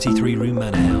her 33-room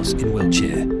manor house in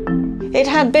Wiltshire. It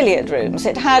had billiard rooms,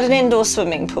 it had an indoor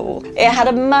swimming pool, it had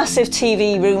a massive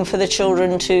TV room for the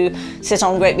children to sit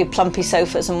on great big plumpy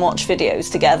sofas and watch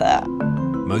videos together.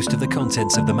 Most of the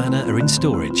contents of the manor are in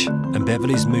storage, and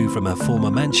Beverly's moved from her former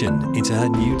mansion into her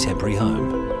new temporary home.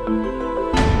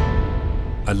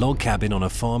 A log cabin on a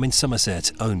farm in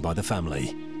Somerset owned by the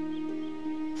family.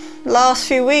 Last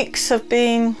few weeks have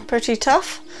been pretty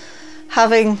tough,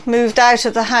 having moved out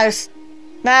of the house.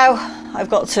 Now I've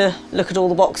got to look at all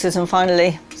the boxes and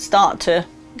finally start to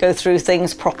go through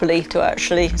things properly to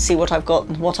actually see what I've got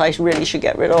and what I really should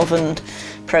get rid of and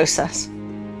process.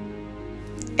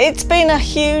 It's been a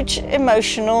huge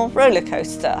emotional roller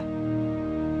coaster.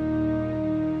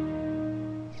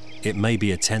 It may be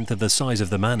 1/10 of the size of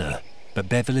the manor, but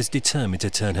Beverly's determined to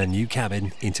turn her new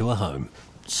cabin into a home.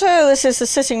 So this is the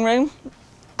sitting room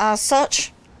as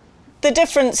such. The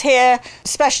difference here,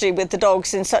 especially with the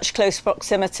dogs in such close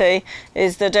proximity,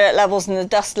 is the dirt levels and the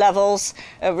dust levels.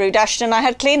 At Rue d'Ashton I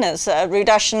had cleaners. At Rue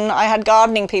d'Ashton I had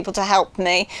gardening people to help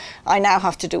me. I now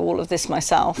have to do all of this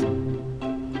myself.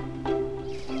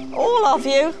 All of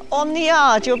you on the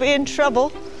yard, you'll be in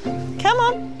trouble. Come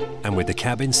on. And with the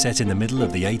cabin set in the middle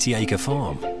of the 80-acre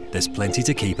farm, there's plenty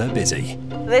to keep her busy.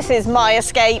 This is my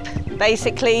escape,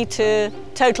 basically, to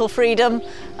total freedom.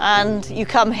 And you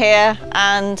come here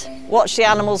and watch the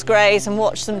animals graze and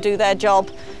watch them do their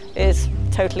job is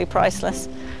totally priceless.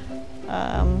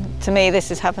 To me, this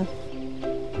is heaven.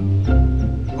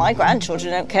 My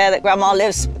grandchildren don't care that Grandma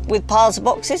lives with piles of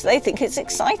boxes. They think it's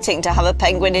exciting to have a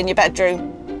penguin in your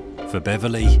bedroom. For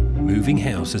Beverly, moving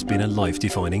house has been a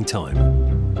life-defining time.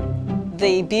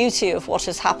 The beauty of what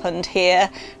has happened here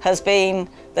has been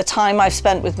the time I've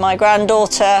spent with my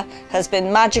granddaughter has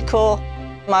been magical.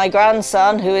 My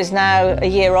grandson, who is now a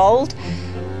year old,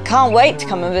 can't wait to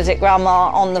come and visit Grandma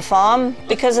on the farm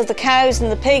because of the cows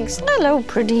and the pigs. Hello,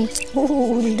 pretty.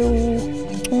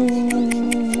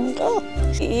 Oh.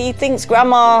 He thinks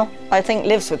Grandma, I think,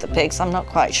 lives with the pigs. I'm not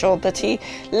quite sure, but he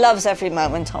loves every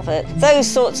moment of it. Those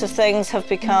sorts of things have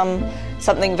become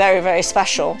something very, very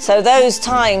special. So those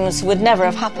times would never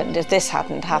have happened if this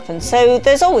hadn't happened. So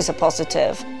there's always a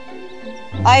positive.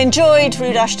 I enjoyed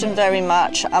Rood Ashton very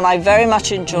much, and I very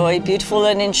much enjoy beautiful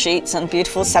linen sheets and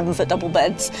beautiful 7-foot double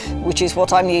beds, which is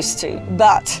what I'm used to.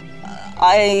 But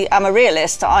I am a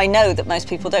realist. I know that most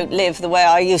people don't live the way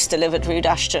I used to live at Rood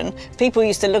Ashton. People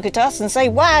used to look at us and say,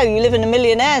 wow, you live in a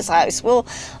millionaire's house. Well,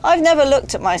 I've never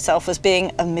looked at myself as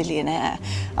being a millionaire.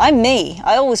 I'm me.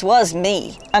 I always was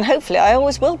me. And hopefully I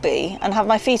always will be, and have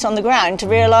my feet on the ground to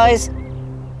realise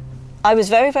I was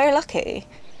very, very lucky.